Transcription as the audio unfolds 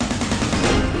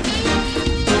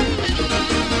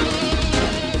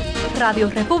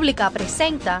Radio República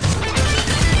presenta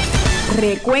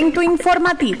Recuento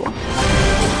Informativo,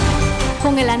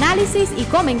 con el análisis y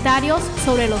comentarios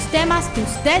sobre los temas que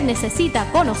usted necesita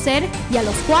conocer y a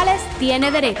los cuales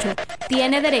tiene derecho.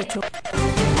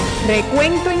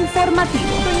 Recuento Informativo.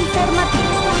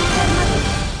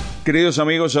 Queridos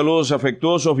amigos, saludos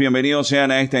afectuosos, bienvenidos sean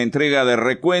a esta entrega de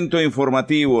Recuento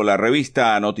Informativo, la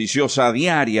revista noticiosa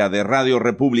diaria de Radio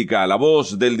República, la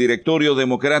voz del Directorio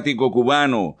Democrático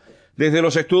Cubano. Desde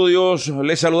los estudios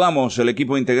les saludamos, el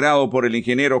equipo integrado por el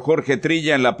ingeniero Jorge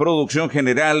Trilla en la producción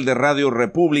general de Radio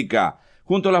República,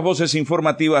 junto a las voces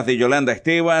informativas de Yolanda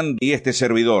Esteban y este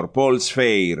servidor, Paul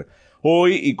Sfeir.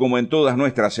 Hoy, y como en todas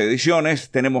nuestras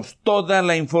ediciones, tenemos toda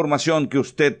la información que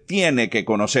usted tiene que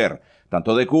conocer,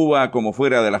 tanto de Cuba como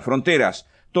fuera de las fronteras.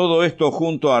 Todo esto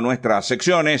junto a nuestras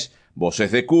secciones,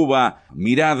 Voces de Cuba,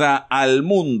 Mirada al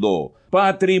Mundo,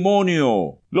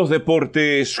 Patrimonio, los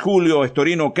deportes, Julio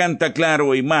Estorino canta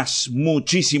claro y más,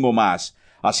 muchísimo más.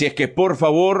 Así es que por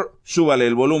favor, súbale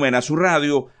el volumen a su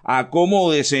radio,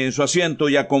 acomódese en su asiento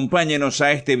y acompáñenos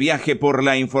a este viaje por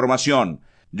la información.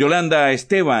 Yolanda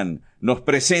Esteban nos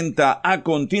presenta a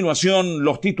continuación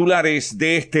los titulares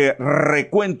de este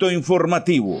recuento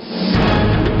informativo.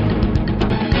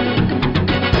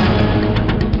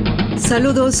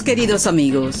 Saludos queridos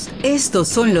amigos, estos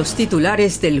son los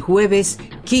titulares del jueves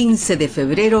 15 de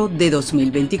febrero de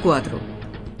 2024.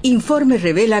 Informe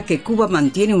revela que Cuba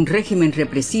mantiene un régimen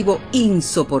represivo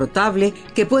insoportable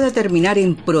que puede terminar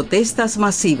en protestas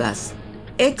masivas.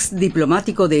 Ex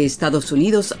diplomático de Estados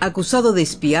Unidos acusado de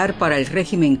espiar para el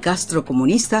régimen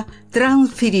castrocomunista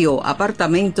transfirió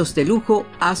apartamentos de lujo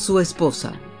a su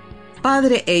esposa.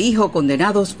 Padre e hijo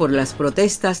condenados por las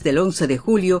protestas del 11 de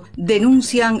julio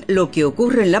denuncian lo que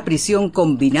ocurre en la prisión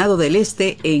Combinado del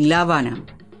Este en La Habana.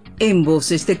 En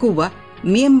Voces de Cuba,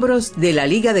 miembros de la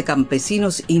Liga de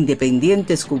Campesinos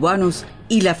Independientes Cubanos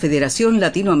y la Federación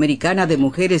Latinoamericana de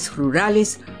Mujeres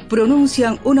Rurales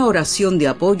pronuncian una oración de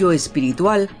apoyo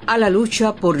espiritual a la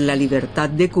lucha por la libertad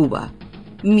de Cuba.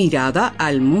 Mirada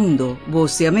al Mundo,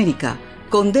 Voz de América,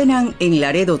 condenan en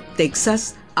Laredo,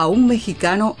 Texas, a un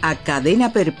mexicano a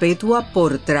cadena perpetua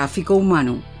por tráfico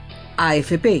humano.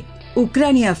 AFP,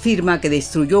 Ucrania afirma que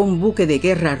destruyó un buque de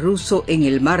guerra ruso en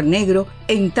el Mar Negro,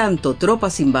 en tanto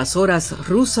tropas invasoras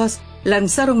rusas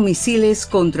lanzaron misiles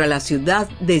contra la ciudad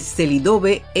de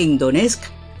Selidove en Donetsk,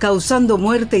 causando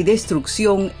muerte y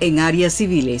destrucción en áreas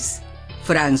civiles.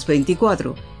 France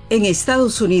 24. En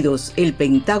Estados Unidos, el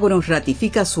Pentágono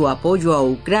ratifica su apoyo a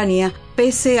Ucrania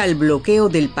pese al bloqueo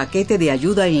del paquete de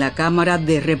ayuda en la Cámara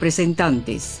de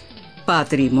Representantes.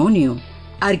 Patrimonio.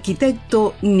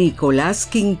 Arquitecto Nicolás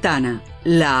Quintana,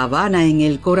 La Habana en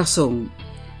el corazón.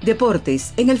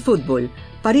 Deportes. En el fútbol,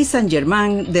 Paris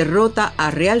Saint-Germain derrota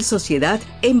a Real Sociedad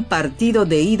en partido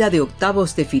de ida de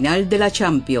octavos de final de la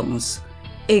Champions.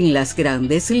 En las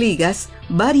grandes ligas,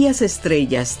 varias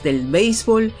estrellas del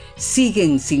béisbol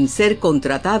siguen sin ser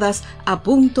contratadas a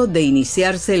punto de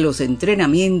iniciarse los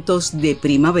entrenamientos de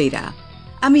primavera.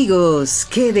 Amigos,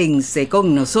 quédense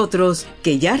con nosotros,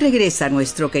 que ya regresa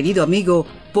nuestro querido amigo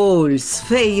Paul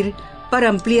Sfeir para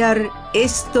ampliar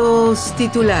estos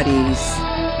titulares.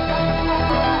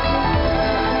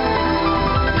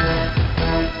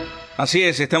 Así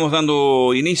es, estamos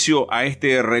dando inicio a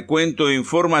este recuento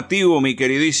informativo, mi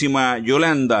queridísima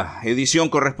Yolanda, edición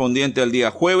correspondiente al día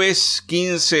jueves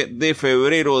 15 de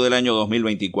febrero del año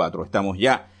 2024. Estamos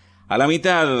ya a la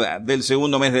mitad del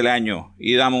segundo mes del año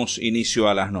y damos inicio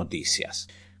a las noticias.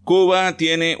 Cuba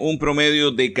tiene un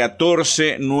promedio de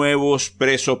 14 nuevos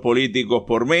presos políticos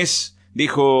por mes,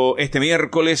 dijo este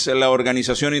miércoles la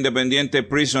organización independiente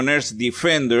Prisoners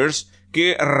Defenders,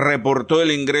 que reportó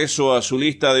el ingreso a su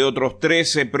lista de otros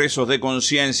 13 presos de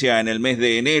conciencia en el mes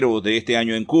de enero de este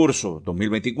año en curso,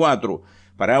 2024,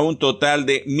 para un total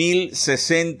de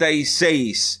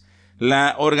 1.066.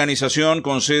 La organización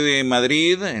con sede en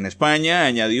Madrid, en España,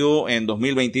 añadió en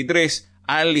 2023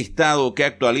 al listado que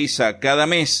actualiza cada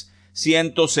mes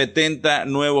 170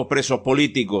 nuevos presos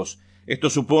políticos.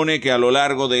 Esto supone que a lo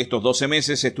largo de estos 12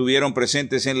 meses estuvieron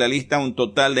presentes en la lista un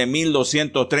total de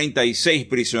 1.236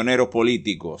 prisioneros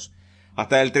políticos.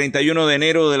 Hasta el 31 de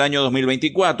enero del año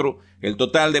 2024, el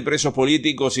total de presos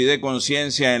políticos y de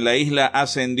conciencia en la isla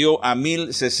ascendió a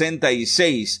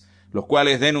 1.066, los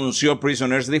cuales, denunció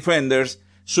Prisoners Defenders,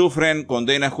 sufren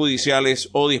condenas judiciales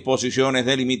o disposiciones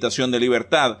de limitación de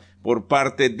libertad por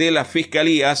parte de las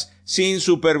fiscalías sin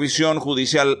supervisión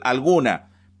judicial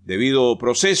alguna, debido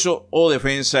proceso o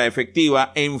defensa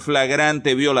efectiva en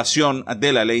flagrante violación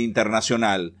de la ley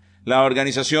internacional. La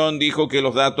organización dijo que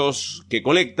los datos que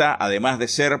colecta, además de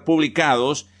ser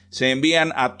publicados, se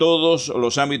envían a todos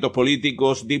los ámbitos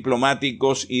políticos,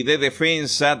 diplomáticos y de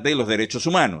defensa de los derechos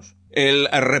humanos. El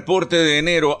reporte de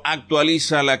enero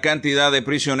actualiza la cantidad de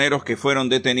prisioneros que fueron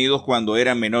detenidos cuando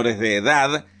eran menores de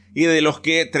edad y de los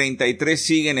que 33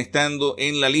 siguen estando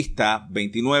en la lista,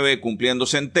 29 cumpliendo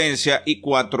sentencia y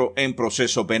 4 en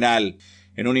proceso penal.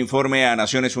 En un informe a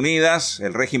Naciones Unidas,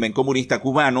 el régimen comunista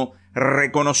cubano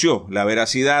reconoció la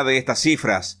veracidad de estas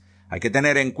cifras. Hay que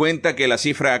tener en cuenta que la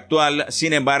cifra actual,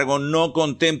 sin embargo, no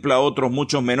contempla otros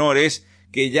muchos menores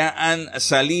que ya han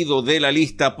salido de la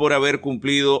lista por haber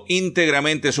cumplido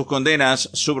íntegramente sus condenas,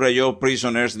 subrayó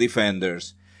Prisoners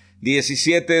Defenders.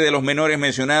 17 de los menores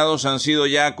mencionados han sido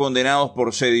ya condenados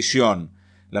por sedición.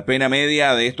 La pena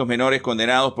media de estos menores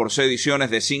condenados por sedición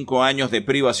es de 5 años de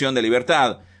privación de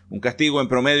libertad, un castigo en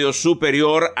promedio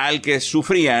superior al que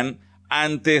sufrían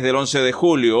antes del 11 de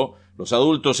julio, los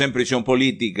adultos en prisión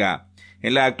política.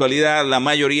 En la actualidad, la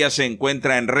mayoría se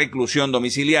encuentra en reclusión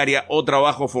domiciliaria o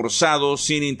trabajo forzado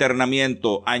sin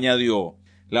internamiento, añadió.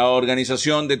 La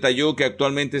organización detalló que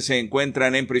actualmente se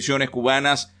encuentran en prisiones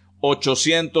cubanas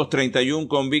 831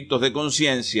 convictos de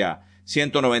conciencia,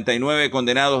 199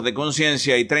 condenados de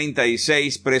conciencia y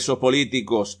 36 presos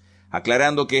políticos,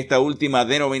 aclarando que esta última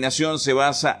denominación se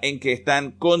basa en que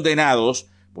están condenados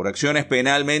por acciones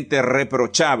penalmente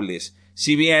reprochables,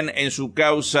 si bien en su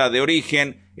causa de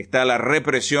origen está la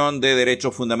represión de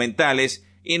derechos fundamentales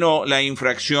y no la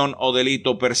infracción o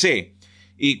delito per se,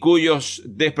 y cuyos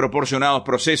desproporcionados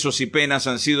procesos y penas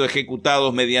han sido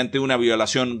ejecutados mediante una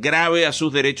violación grave a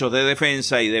sus derechos de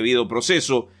defensa y debido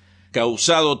proceso,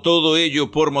 causado todo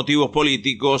ello por motivos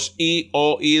políticos y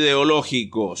o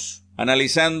ideológicos.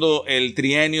 Analizando el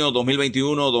trienio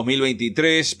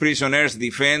 2021-2023, Prisoners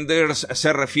Defenders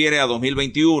se refiere a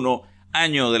 2021,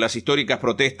 año de las históricas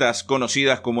protestas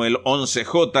conocidas como el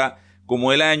 11J,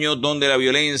 como el año donde la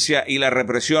violencia y la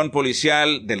represión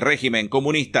policial del régimen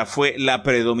comunista fue la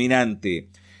predominante.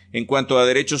 En cuanto a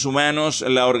derechos humanos,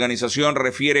 la organización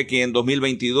refiere que en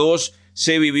 2022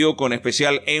 se vivió con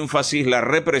especial énfasis la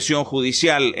represión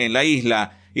judicial en la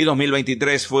isla y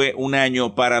 2023 fue un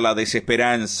año para la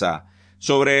desesperanza.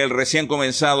 Sobre el recién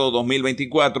comenzado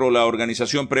 2024, la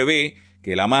organización prevé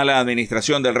que la mala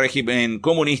administración del régimen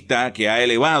comunista, que ha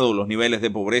elevado los niveles de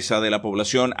pobreza de la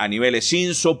población a niveles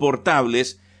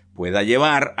insoportables, pueda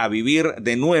llevar a vivir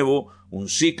de nuevo un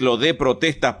ciclo de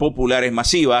protestas populares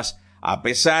masivas, a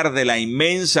pesar de la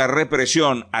inmensa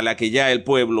represión a la que ya el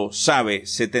pueblo sabe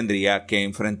se tendría que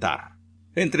enfrentar.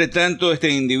 Entre tanto, este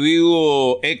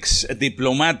individuo ex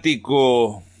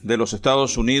diplomático de los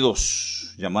Estados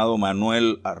Unidos, llamado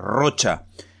Manuel Rocha,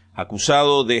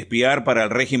 acusado de espiar para el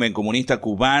régimen comunista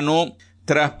cubano,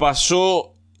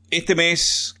 traspasó este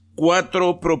mes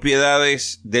 4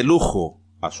 propiedades de lujo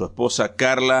a su esposa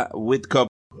Carla Whitcup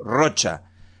Rocha,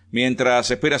 mientras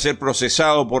espera ser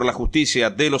procesado por la justicia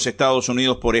de los Estados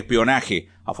Unidos por espionaje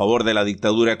a favor de la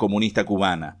dictadura comunista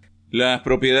cubana. Las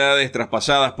propiedades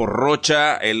traspasadas por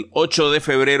Rocha el 8 de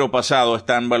febrero pasado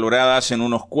están valoradas en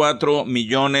unos $4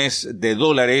 millones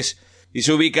y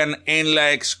se ubican en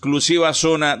la exclusiva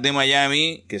zona de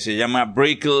Miami que se llama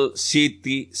Brickell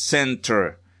City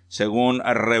Center, según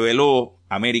reveló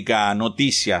América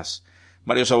Noticias.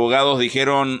 Varios abogados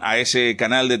dijeron a ese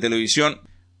canal de televisión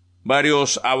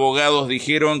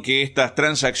que estas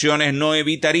transacciones no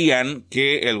evitarían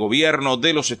que el gobierno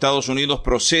de los Estados Unidos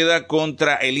proceda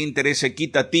contra el interés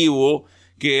equitativo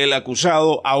que el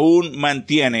acusado aún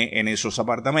mantiene en esos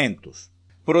apartamentos.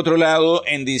 Por otro lado,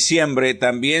 en diciembre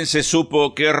también se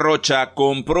supo que Rocha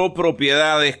compró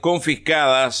propiedades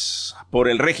confiscadas por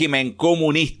el régimen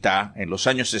comunista en los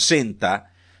años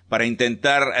 60 para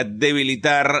intentar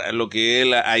debilitar lo que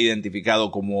él ha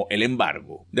identificado como el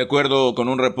embargo. De acuerdo con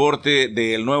un reporte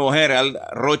del Nuevo Herald,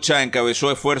 Rocha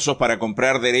encabezó esfuerzos para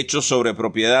comprar derechos sobre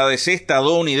propiedades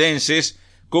estadounidenses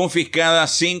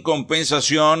confiscadas sin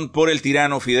compensación por el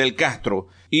tirano Fidel Castro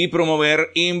y promover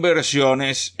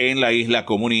inversiones en la isla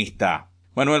comunista.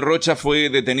 Manuel Rocha fue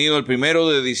detenido el 1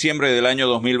 de diciembre del año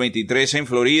 2023 en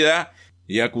Florida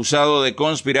y acusado de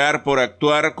conspirar por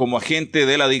actuar como agente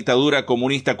de la dictadura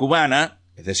comunista cubana,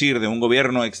 es decir, de un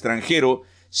gobierno extranjero,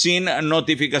 sin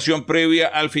notificación previa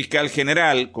al fiscal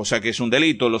general, cosa que es un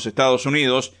delito en los Estados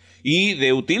Unidos, y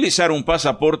de utilizar un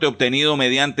pasaporte obtenido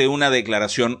mediante una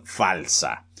declaración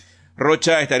falsa.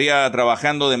 Rocha estaría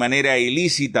trabajando de manera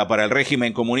ilícita para el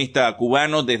régimen comunista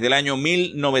cubano desde el año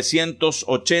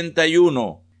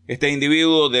 1981. Este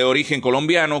individuo de origen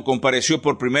colombiano compareció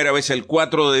por primera vez el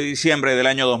 4 de diciembre del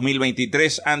año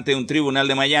 2023 ante un tribunal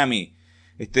de Miami.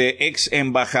 Este ex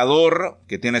embajador,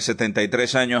 que tiene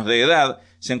 73 años de edad,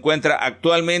 se encuentra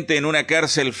actualmente en una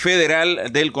cárcel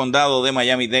federal del condado de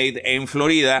Miami-Dade en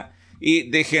Florida,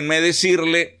 y déjenme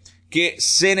decirle que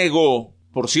se negó,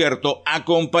 por cierto, a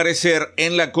comparecer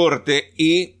en la corte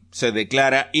y se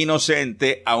declara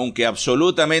inocente, aunque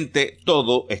absolutamente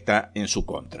todo está en su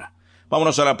contra.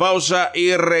 Vámonos a la pausa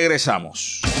y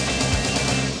regresamos.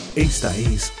 Esta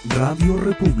es Radio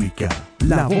República,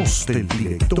 la voz del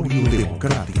Directorio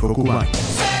Democrático Cubano.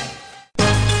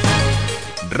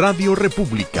 Radio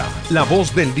República, la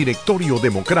voz del Directorio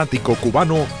Democrático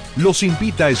Cubano, los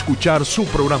invita a escuchar su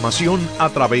programación a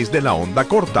través de la onda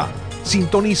corta.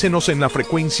 Sintonícenos en la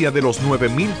frecuencia de los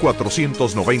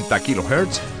 9490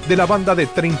 kHz de la banda de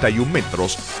 31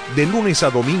 metros, de lunes a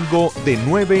domingo de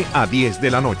 9 a 10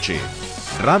 de la noche.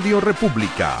 Radio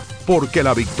República, porque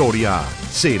la victoria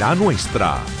será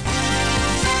nuestra.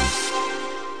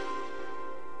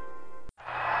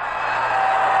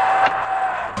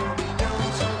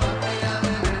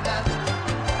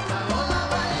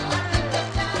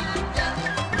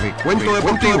 Recuento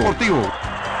Deportivo.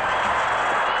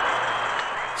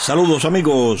 Saludos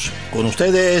amigos, con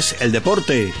ustedes el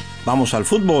deporte. Vamos al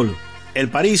fútbol. El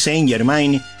Paris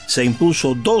Saint-Germain se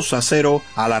impuso 2-0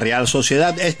 a la Real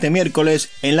Sociedad este miércoles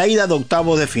en la ida de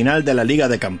octavos de final de la Liga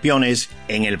de Campeones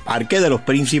en el Parque de los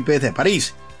Príncipes de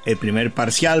París. El primer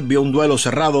parcial vio un duelo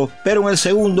cerrado, pero en el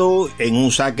segundo, en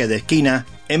un saque de esquina,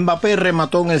 Mbappé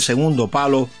remató en el segundo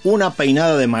palo una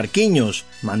peinada de Marquinhos,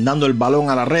 mandando el balón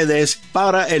a las redes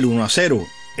para el 1-0.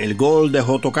 El gol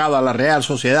dejó tocada a la Real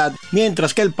Sociedad,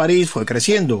 mientras que el París fue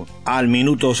creciendo. Al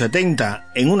minuto 70,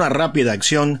 en una rápida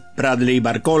acción, Bradley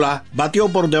Barcola batió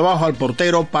por debajo al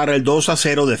portero para el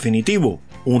 2-0 definitivo,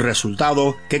 un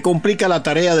resultado que complica la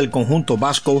tarea del conjunto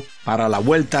vasco para la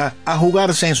vuelta a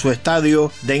jugarse en su estadio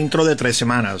dentro de 3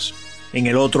 semanas. En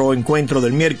el otro encuentro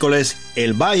del miércoles,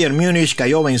 el Bayern Múnich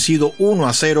cayó vencido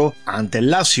 1-0 ante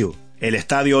el Lazio. El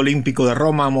Estadio Olímpico de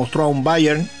Roma mostró a un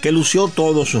Bayern que lució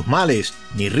todos sus males,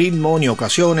 ni ritmo ni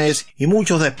ocasiones y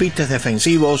muchos despistes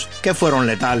defensivos que fueron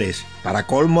letales. Para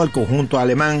colmo, el conjunto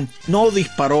alemán no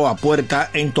disparó a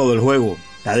puerta en todo el juego.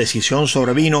 La decisión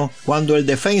sobrevino cuando el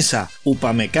defensa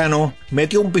Upamecano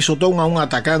metió un pisotón a un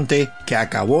atacante que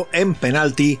acabó en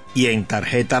penalti y en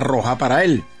tarjeta roja para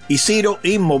él. Y Ciro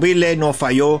Immobile no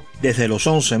falló desde los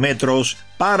 11 metros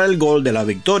para el gol de la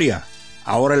victoria.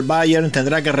 Ahora el Bayern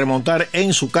tendrá que remontar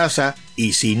en su casa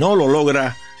y si no lo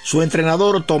logra, su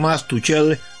entrenador Thomas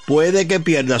Tuchel puede que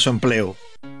pierda su empleo.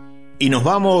 Y nos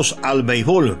vamos al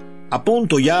béisbol. A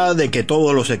punto ya de que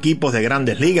todos los equipos de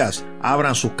grandes ligas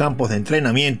abran sus campos de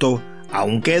entrenamiento,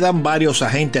 aún quedan varios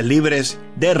agentes libres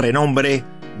de renombre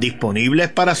disponibles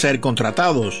para ser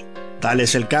contratados. Tal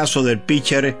es el caso del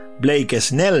pitcher Blake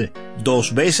Snell,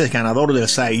 2 veces ganador del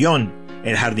Cy Young,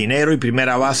 el jardinero y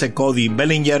primera base Cody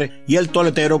Bellinger y el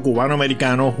toletero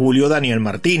cubano-americano Julio Daniel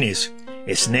Martínez.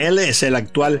 Snell es el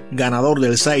actual ganador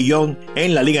del Cy Young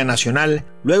en la Liga Nacional,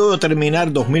 luego de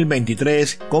terminar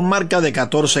 2023 con marca de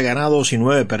 14 ganados y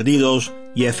 9 perdidos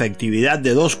y efectividad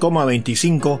de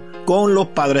 2,25 con los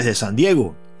Padres de San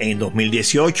Diego. En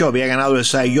 2018 había ganado el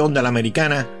Cy Young de la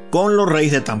Americana con los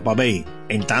Rays de Tampa Bay.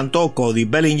 En tanto, Cody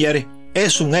Bellinger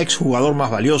es un exjugador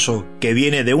más valioso que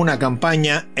viene de una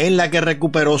campaña en la que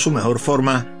recuperó su mejor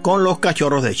forma con los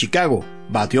Cachorros de Chicago.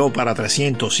 Batió para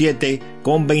 307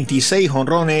 con 26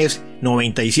 jonrones,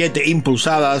 97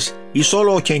 impulsadas y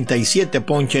solo 87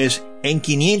 ponches en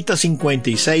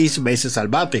 556 veces al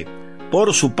bate.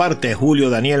 Por su parte, Julio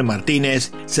Daniel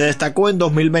Martínez se destacó en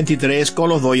 2023 con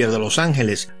los Dodgers de Los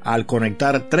Ángeles al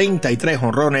conectar 33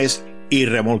 jonrones y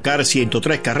remolcar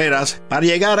 103 carreras para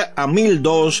llegar a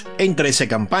 1002 en 13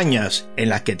 campañas, en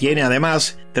las que tiene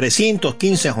además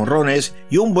 315 jonrones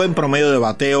y un buen promedio de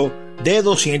bateo de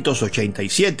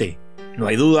 287. No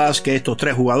hay dudas que estos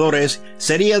 3 jugadores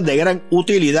serían de gran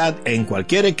utilidad en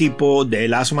cualquier equipo de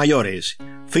las mayores.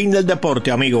 Fin del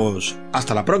deporte, amigos.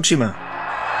 Hasta la próxima.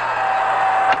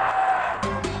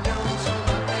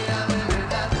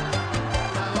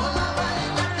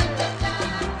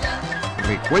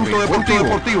 Recuento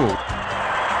Deportivo.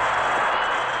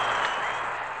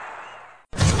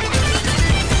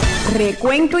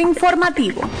 Recuento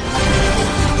Informativo.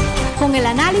 Con el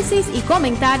análisis y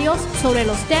comentarios sobre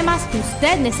los temas que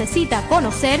usted necesita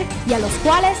conocer y a los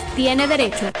cuales tiene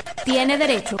derecho.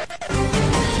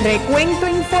 Recuento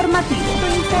Informativo.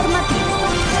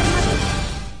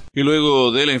 Y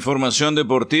luego de la información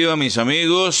deportiva, mis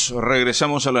amigos,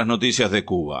 regresamos a las noticias de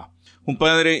Cuba. Un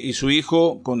padre y su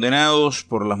hijo condenados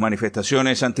por las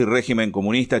manifestaciones antirrégimen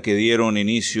comunista que dieron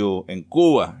inicio en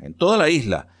Cuba, en toda la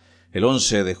isla, el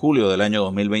 11 de julio del año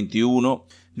 2021,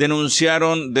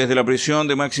 denunciaron desde la prisión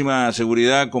de máxima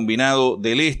seguridad Combinado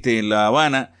del Este en La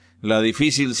Habana la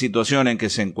difícil situación en que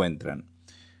se encuentran.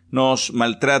 Nos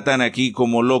maltratan aquí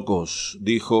como locos,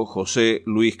 dijo José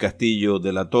Luis Castillo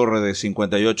de la Torre, de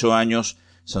 58 años,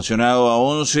 sancionado a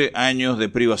 11 años de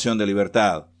privación de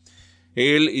libertad.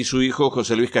 Él y su hijo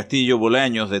José Luis Castillo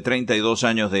Bolaños, de 32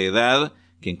 años de edad,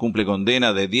 quien cumple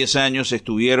condena de 10 años,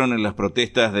 estuvieron en las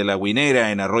protestas de La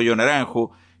Guinera en Arroyo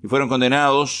Naranjo y fueron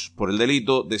condenados por el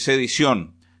delito de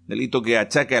sedición, delito que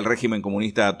achaca al régimen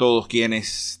comunista a todos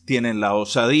quienes tienen la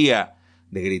osadía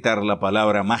de gritar la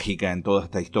palabra mágica en toda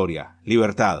esta historia: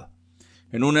 libertad.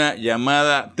 En una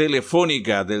llamada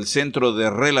telefónica del Centro de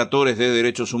Relatores de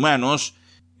Derechos Humanos,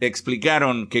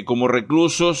 explicaron que como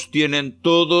reclusos tienen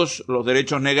todos los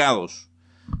derechos negados.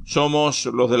 Somos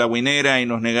los de La Guinera y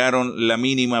nos negaron la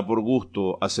mínima por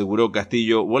gusto, aseguró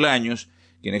Castillo Bolaños,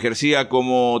 quien ejercía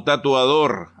como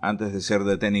tatuador antes de ser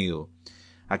detenido.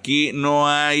 Aquí no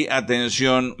hay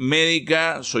atención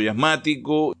médica, soy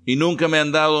asmático y nunca me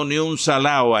han dado ni un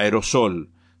salao aerosol.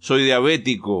 Soy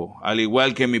diabético, al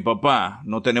igual que mi papá,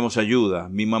 no tenemos ayuda.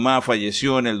 Mi mamá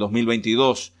falleció en el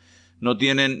 2022. No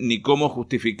tienen ni cómo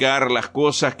justificar las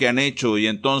cosas que han hecho y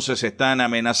entonces están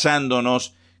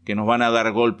amenazándonos que nos van a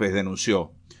dar golpes,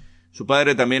 denunció. Su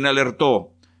padre también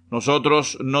alertó: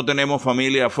 nosotros no tenemos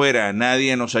familia afuera,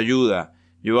 nadie nos ayuda.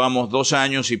 Llevamos 2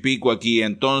 años y pico aquí,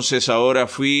 entonces ahora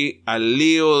fui al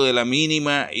lío de la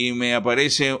mínima y me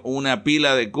aparece una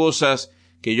pila de cosas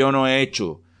que yo no he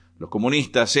hecho. Los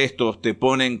comunistas estos te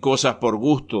ponen cosas por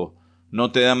gusto,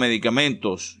 no te dan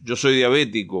medicamentos. Yo soy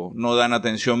diabético, no dan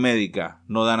atención médica,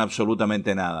 no dan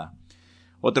absolutamente nada.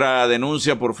 Otra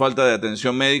denuncia por falta de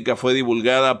atención médica fue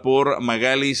divulgada por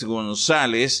Magalis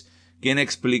González, quien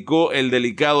explicó el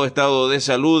delicado estado de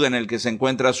salud en el que se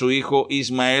encuentra su hijo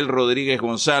Ismael Rodríguez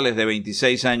González, de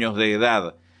 26 años de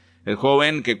edad. El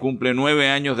joven, que cumple 9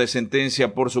 años de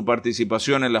sentencia por su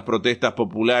participación en las protestas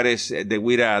populares de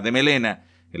Huira de Melena,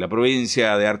 en la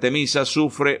provincia de Artemisa,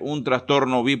 sufre un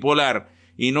trastorno bipolar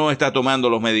y no está tomando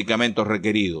los medicamentos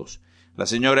requeridos. La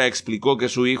señora explicó que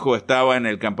su hijo estaba en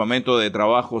el campamento de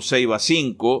trabajo Ceiba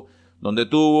 5, donde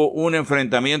tuvo un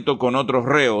enfrentamiento con otros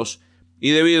reos, y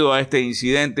debido a este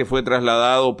incidente fue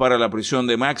trasladado para la prisión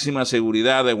de máxima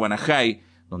seguridad de Guanajay,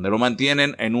 donde lo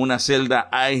mantienen en una celda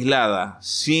aislada,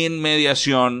 sin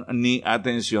mediación ni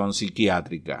atención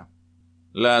psiquiátrica.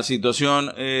 La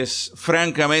situación es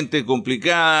francamente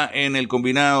complicada en el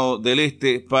Combinado del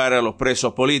Este para los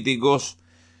presos políticos,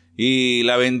 y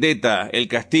la vendetta, el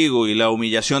castigo y la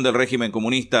humillación del régimen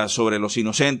comunista sobre los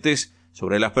inocentes,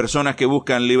 sobre las personas que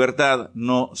buscan libertad,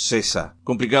 no cesa.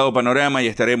 Complicado panorama y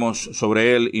estaremos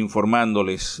sobre él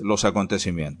informándoles los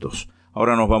acontecimientos.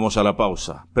 Ahora nos vamos a la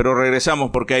pausa, pero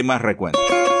regresamos porque hay más recuento.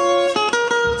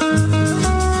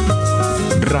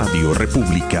 Radio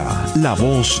República, la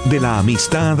voz de la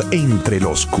amistad entre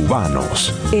los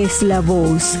cubanos. Es la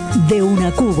voz de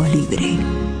una Cuba libre.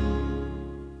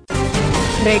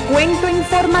 Recuento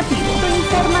informativo.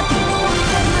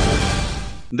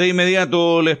 De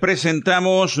inmediato les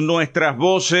presentamos nuestras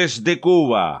voces de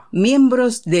Cuba.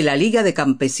 Miembros de la Liga de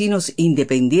Campesinos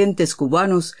Independientes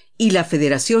Cubanos y la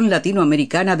Federación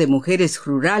Latinoamericana de Mujeres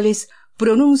Rurales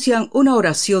pronuncian una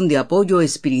oración de apoyo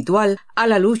espiritual a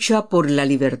la lucha por la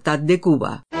libertad de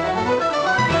Cuba.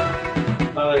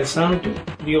 Padre Santo,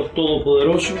 Dios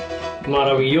Todopoderoso,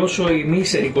 maravilloso y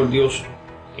misericordioso,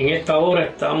 en esta hora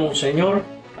estamos, Señor,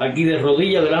 aquí de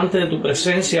rodillas delante de tu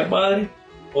presencia, Padre,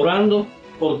 orando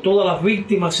por todas las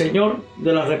víctimas, Señor,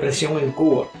 de la represión en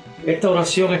Cuba. Esta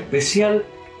oración especial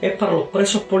es para los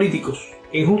presos políticos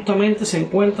que injustamente se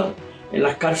encuentran en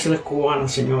las cárceles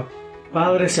cubanas, Señor.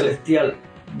 Padre Celestial,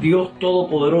 Dios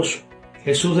Todopoderoso,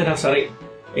 Jesús de Nazaret,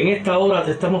 en esta hora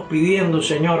te estamos pidiendo,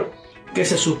 Señor, que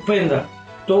se suspenda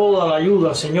toda la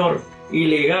ayuda, Señor,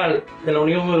 ilegal de la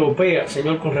Unión Europea,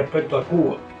 Señor, con respecto a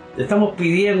Cuba. Te estamos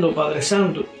pidiendo, Padre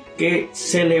Santo, que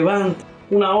se levante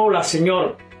una ola,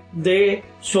 Señor, de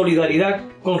solidaridad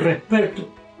con respecto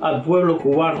al pueblo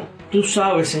cubano. Tú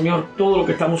sabes, Señor, todo lo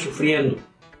que estamos sufriendo.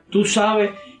 Tú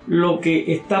sabes lo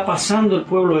que está pasando el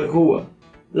pueblo de Cuba,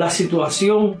 la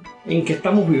situación en que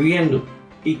estamos viviendo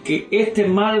y que este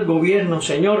mal gobierno,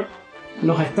 Señor,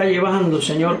 nos está llevando,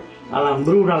 Señor, a la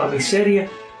hambruna, a la miseria,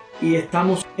 y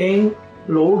estamos en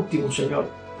lo último, Señor.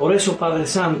 Por eso, Padre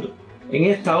Santo, en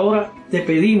esta hora te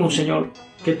pedimos, Señor,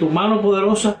 que tu mano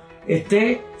poderosa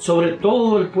esté sobre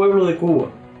todo el pueblo de Cuba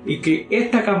y que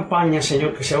esta campaña,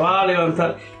 Señor, que se va a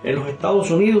levantar en los Estados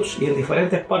Unidos y en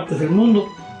diferentes partes del mundo,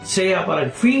 sea para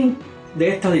el fin de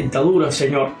esta dictadura,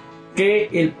 Señor. Que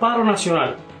el paro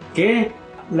nacional, que es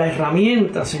la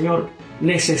herramienta, Señor,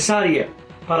 necesaria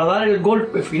para dar el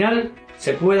golpe final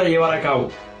se pueda llevar a cabo.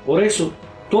 Por eso,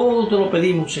 todo te lo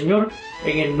pedimos, Señor,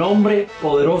 en el nombre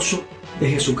poderoso de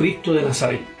Jesucristo de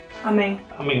Nazaret. Amén.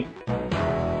 Amén.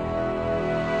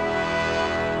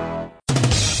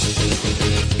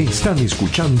 Están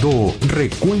escuchando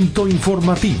Recuento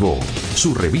Informativo,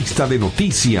 su revista de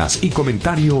noticias y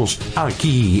comentarios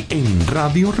aquí en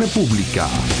Radio República.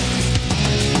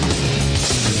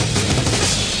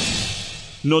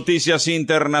 Noticias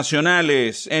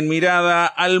internacionales en Mirada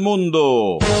al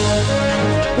Mundo.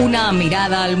 Una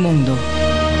mirada al mundo.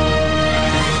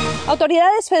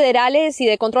 Autoridades federales y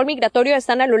de control migratorio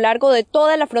están a lo largo de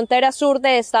toda la frontera sur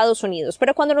de Estados Unidos.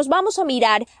 Pero cuando nos vamos a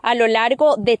mirar a lo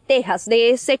largo de Texas, de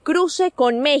ese cruce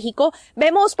con México,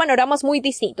 vemos panoramas muy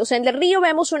distintos. En el río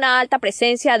vemos una alta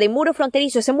presencia de muro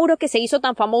fronterizo, ese muro que se hizo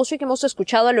tan famoso y que hemos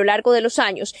escuchado a lo largo de los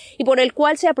años, y por el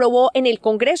cual se aprobó en el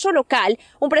Congreso local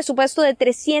un presupuesto de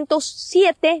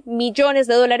 $307 millones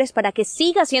para que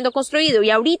siga siendo construido,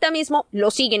 y ahorita mismo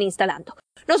lo siguen instalando.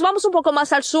 Nos vamos un poco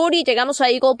más al sur y llegamos a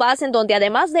Eagle Pass, en donde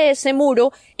además de ese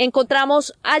muro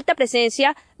encontramos alta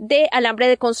presencia de alambre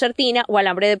de concertina o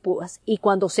alambre de púas. Y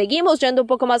cuando seguimos yendo un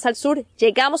poco más al sur,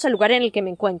 llegamos al lugar en el que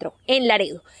me encuentro, en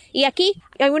Laredo. Y aquí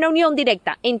hay una unión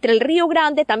directa entre el Río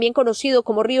Grande, también conocido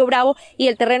como Río Bravo, y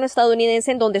el terreno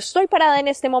estadounidense en donde estoy parada en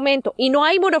este momento. Y no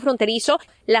hay muro fronterizo,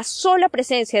 la sola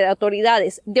presencia de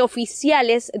autoridades, de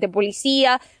oficiales, de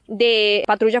policía, de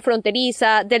patrulla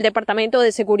fronteriza, del Departamento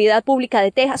de Seguridad Pública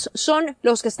de Texas, son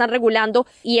los que están regulando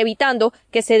y evitando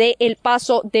que se dé el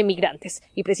paso de migrantes.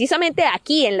 Y precisamente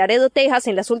aquí en Laredo, Texas,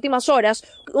 en las últimas horas,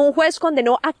 un juez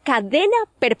condenó a cadena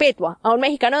perpetua a un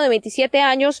mexicano de 27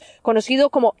 años conocido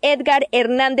como Edgar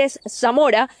Hernández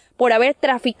Zamora por haber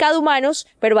traficado humanos,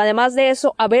 pero además de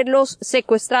eso, haberlos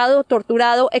secuestrado,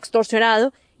 torturado,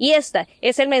 extorsionado. Y este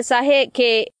es el mensaje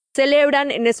que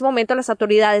celebran en este momento las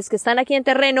autoridades que están aquí en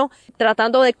terreno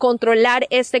tratando de controlar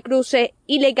este cruce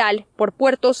ilegal por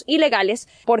puertos ilegales,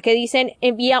 porque dicen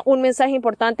envía un mensaje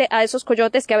importante a esos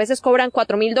coyotes que a veces cobran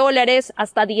 $4,000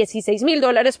 hasta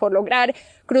 $16,000 por lograr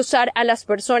cruzar a las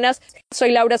personas.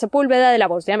 Soy Laura Sepúlveda de La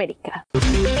Voz de América.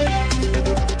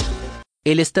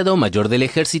 El Estado Mayor del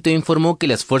Ejército informó que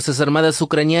las Fuerzas Armadas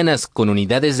ucranianas, con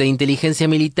unidades de inteligencia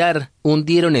militar,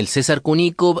 hundieron el César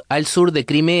Kunikov al sur de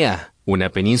Crimea, una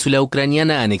península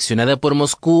ucraniana anexionada por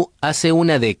Moscú hace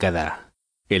una década.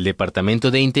 El Departamento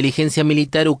de Inteligencia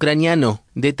Militar ucraniano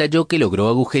detalló que logró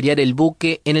agujerear el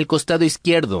buque en el costado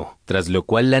izquierdo, tras lo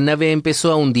cual la nave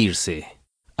empezó a hundirse.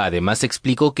 Además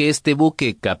explicó que este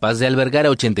buque, capaz de albergar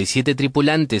a 87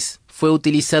 tripulantes, fue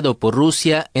utilizado por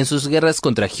Rusia en sus guerras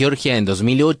contra Georgia en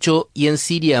 2008 y en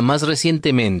Siria más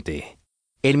recientemente.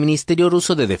 El Ministerio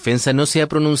Ruso de Defensa no se ha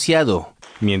pronunciado.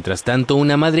 Mientras tanto,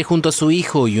 una madre junto a su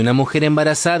hijo y una mujer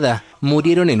embarazada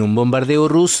murieron en un bombardeo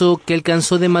ruso que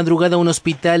alcanzó de madrugada un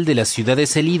hospital de la ciudad de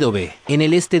Selidove, en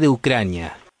el este de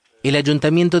Ucrania. El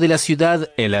ayuntamiento de la ciudad,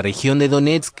 en la región de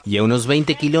Donetsk y a unos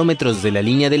 20 kilómetros de la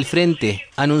línea del frente,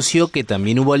 anunció que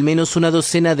también hubo al menos una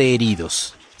docena de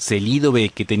heridos. Selidove,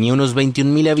 que tenía unos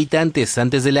 21,000 habitantes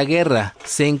antes de la guerra,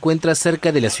 se encuentra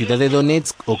cerca de la ciudad de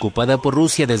Donetsk, ocupada por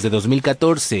Rusia desde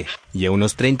 2014, y a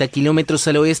unos 30 kilómetros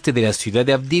al oeste de la ciudad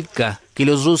de Avdiivka, que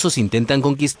los rusos intentan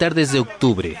conquistar desde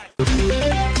octubre.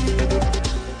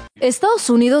 Estados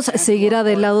Unidos seguirá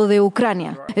del lado de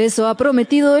Ucrania. Eso ha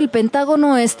prometido el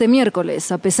Pentágono este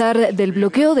miércoles, a pesar del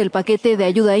bloqueo del paquete de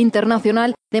ayuda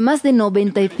internacional de más de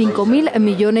 $95,000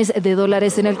 millones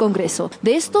en el Congreso.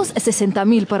 De estos,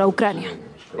 60,000 para Ucrania.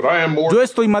 Yo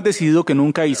estoy más decidido que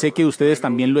nunca y sé que ustedes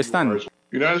también lo están.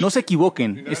 No se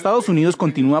equivoquen, Estados Unidos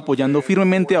continúa apoyando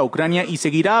firmemente a Ucrania y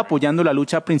seguirá apoyando la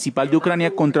lucha principal de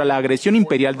Ucrania contra la agresión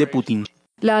imperial de Putin.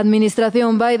 La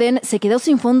administración Biden se quedó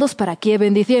sin fondos para Kiev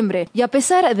en diciembre y a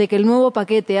pesar de que el nuevo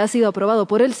paquete ha sido aprobado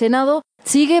por el Senado,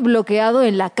 sigue bloqueado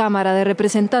en la Cámara de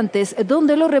Representantes,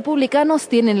 donde los republicanos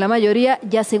tienen la mayoría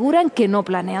y aseguran que no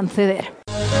planean ceder.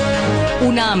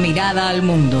 Una mirada al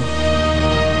mundo.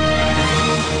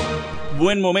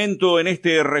 Buen momento en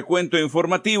este recuento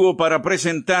informativo para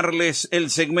presentarles el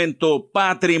segmento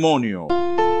Patrimonio.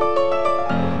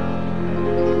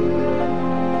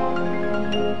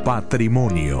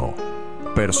 Patrimonio.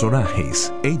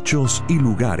 Personajes, hechos y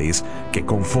lugares que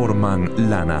conforman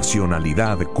la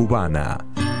nacionalidad cubana.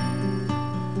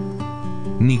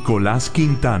 Nicolás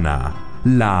Quintana,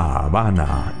 La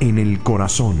Habana en el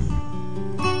corazón.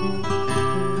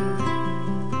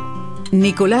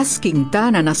 Nicolás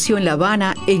Quintana nació en La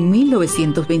Habana en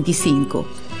 1925.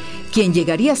 Quien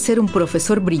llegaría a ser un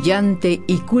profesor brillante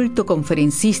y culto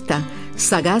conferencista,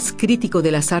 sagaz crítico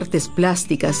de las artes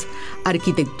plásticas,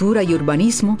 arquitectura y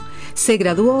urbanismo, se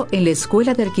graduó en la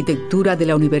Escuela de Arquitectura de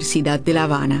la Universidad de La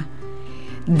Habana.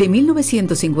 De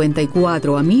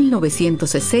 1954 a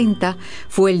 1960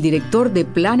 fue el director de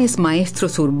Planes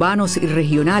Maestros Urbanos y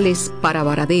Regionales para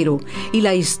Varadero y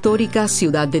la histórica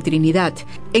ciudad de Trinidad,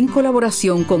 en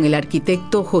colaboración con el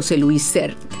arquitecto José Luis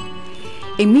Sert.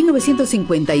 En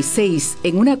 1956,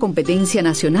 en una competencia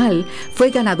nacional, fue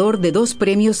ganador de 2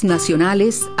 premios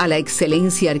nacionales a la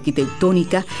excelencia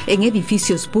arquitectónica en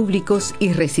edificios públicos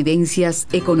y residencias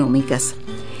económicas.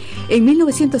 En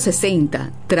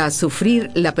 1960, tras sufrir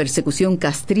la persecución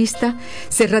castrista,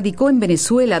 se radicó en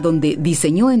Venezuela, donde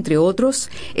diseñó, entre otros,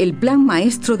 el Plan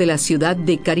Maestro de la ciudad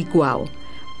de Caricuao.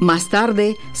 Más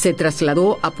tarde se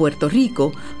trasladó a Puerto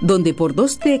Rico, donde por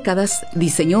 2 décadas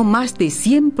diseñó más de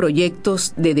 100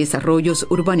 proyectos de desarrollos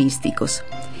urbanísticos.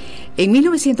 En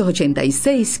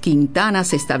 1986, Quintana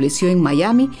se estableció en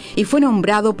Miami y fue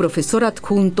nombrado profesor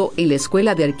adjunto en la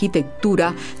Escuela de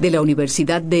Arquitectura de la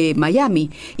Universidad de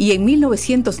Miami y en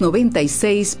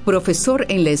 1996 profesor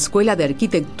en la Escuela de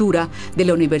Arquitectura de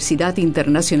la Universidad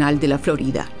Internacional de la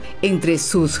Florida. Entre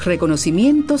sus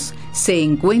reconocimientos se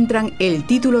encuentran el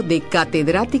título de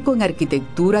catedrático en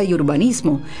Arquitectura y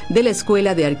Urbanismo de la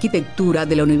Escuela de Arquitectura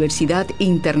de la Universidad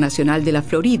Internacional de la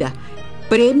Florida,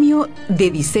 Premio de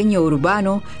Diseño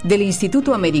Urbano del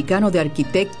Instituto Americano de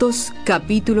Arquitectos,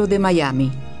 capítulo de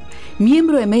Miami.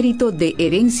 Miembro emérito de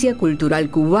Herencia Cultural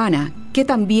Cubana, que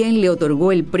también le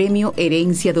otorgó el Premio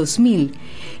Herencia 2000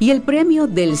 y el Premio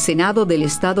del Senado del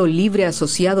Estado Libre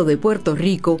Asociado de Puerto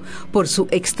Rico por su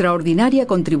extraordinaria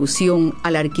contribución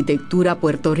a la arquitectura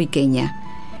puertorriqueña.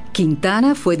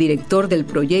 Quintana fue director del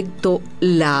proyecto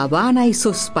La Habana y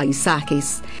sus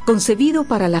paisajes, concebido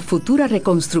para la futura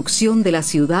reconstrucción de la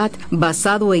ciudad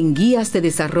basado en guías de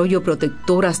desarrollo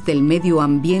protectoras del medio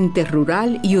ambiente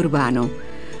rural y urbano.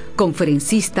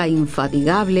 Conferencista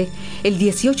infatigable, el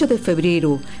 18 de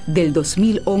febrero del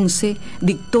 2011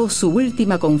 dictó su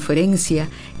última conferencia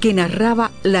que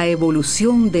narraba la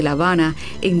evolución de La Habana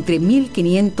entre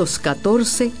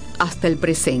 1514 hasta el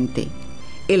presente.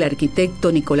 El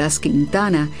arquitecto Nicolás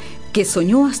Quintana, que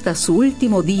soñó hasta su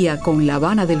último día con La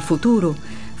Habana del futuro,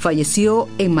 falleció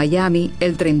en Miami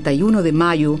el 31 de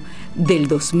mayo del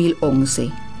 2011.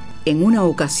 En una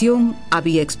ocasión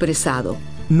había expresado: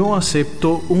 "No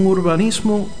acepto un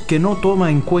urbanismo que no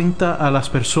toma en cuenta a las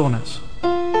personas".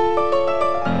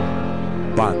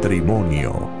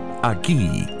 Patrimonio,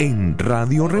 aquí en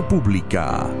Radio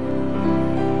República.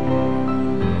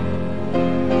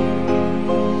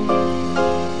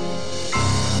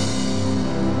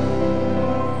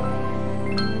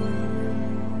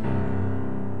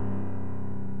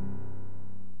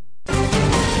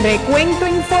 Recuento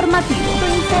informativo.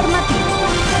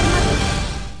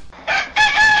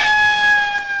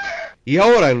 Y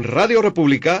ahora en Radio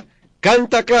República,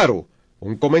 Canta Claro,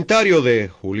 un comentario de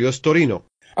Julio Storino.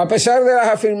 A pesar de las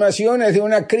afirmaciones de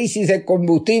una crisis de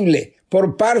combustible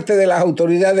por parte de las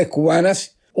autoridades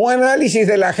cubanas, un análisis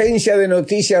de la agencia de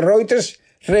noticias Reuters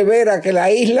revela que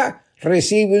la isla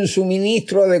recibe un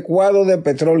suministro adecuado de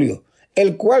petróleo,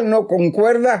 el cual no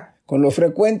concuerda con los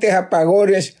frecuentes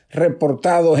apagones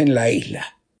reportados en la isla.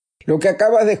 Lo que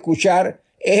acabas de escuchar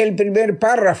es el primer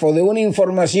párrafo de una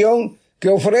información que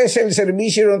ofrece el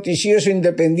servicio noticioso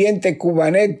independiente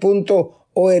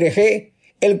cubanet.org,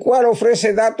 el cual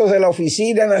ofrece datos de la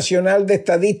Oficina Nacional de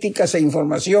Estadísticas e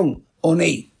Información,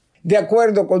 ONEI. De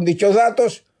acuerdo con dichos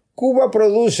datos, Cuba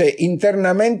produce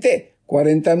internamente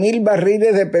 40.000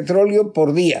 barriles de petróleo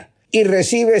por día y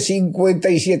recibe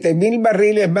 57.000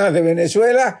 barriles más de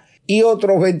Venezuela y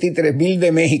otros 23.000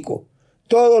 de México,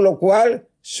 todo lo cual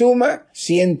suma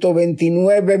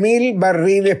 129.000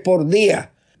 barriles por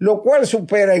día, lo cual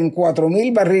supera en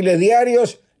 4.000 barriles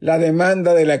diarios la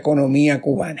demanda de la economía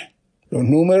cubana. Los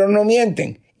números no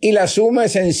mienten y la suma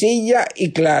es sencilla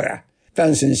y clara,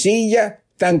 tan sencilla,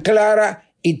 tan clara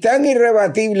y tan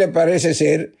irrebatible parece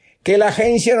ser que la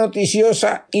agencia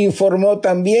noticiosa informó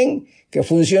también que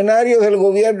funcionarios del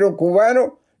gobierno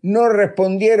cubano no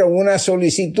respondieron una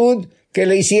solicitud que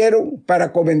le hicieron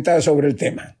para comentar sobre el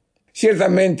tema.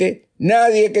 Ciertamente,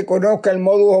 nadie que conozca el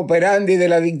modus operandi de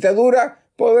la dictadura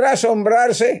podrá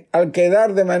asombrarse al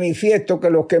quedar de manifiesto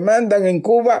que los que mandan en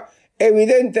Cuba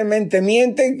evidentemente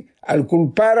mienten al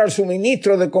culpar al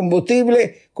suministro de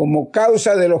combustible como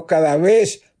causa de los cada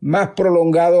vez más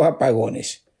prolongados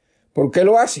apagones. ¿Por qué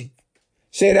lo hacen?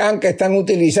 ¿Serán que están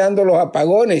utilizando los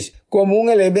apagones como un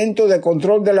elemento de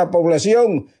control de la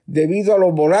población debido a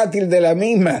lo volátil de la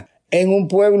misma en un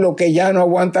pueblo que ya no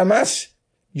aguanta más?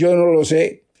 Yo no lo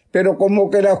sé, pero como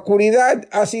que la oscuridad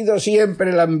ha sido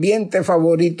siempre el ambiente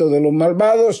favorito de los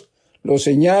malvados, lo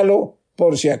señalo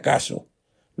por si acaso.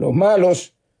 Los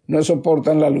malos no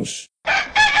soportan la luz.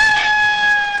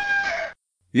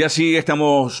 Y así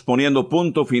estamos poniendo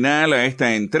punto final a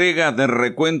esta entrega de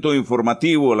Recuento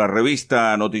Informativo, la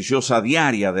revista noticiosa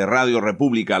diaria de Radio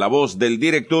República, la voz del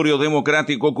Directorio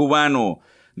Democrático Cubano.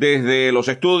 Desde los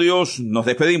estudios nos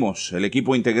despedimos, el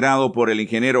equipo integrado por el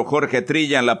ingeniero Jorge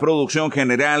Trilla en la producción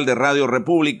general de Radio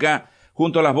República,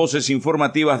 junto a las voces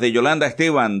informativas de Yolanda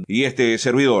Esteban y este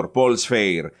servidor, Paul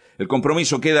Sfeir. El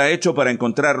compromiso queda hecho para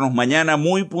encontrarnos mañana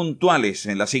muy puntuales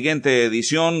en la siguiente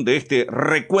edición de este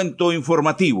Recuento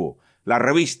Informativo, la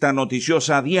revista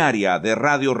noticiosa diaria de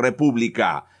Radio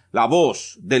República, la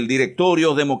voz del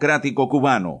Directorio Democrático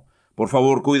Cubano. Por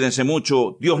favor, cuídense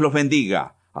mucho, Dios los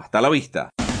bendiga. Hasta la vista.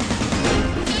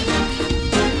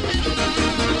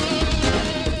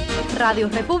 Radio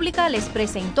República les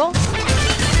presentó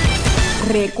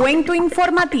Recuento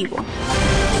Informativo,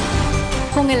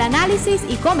 con el análisis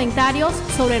y comentarios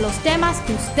sobre los temas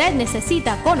que usted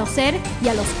necesita conocer y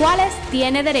a los cuales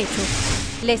tiene derecho.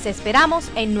 Les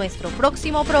esperamos en nuestro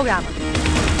próximo programa.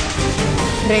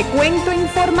 Recuento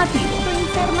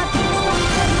Informativo.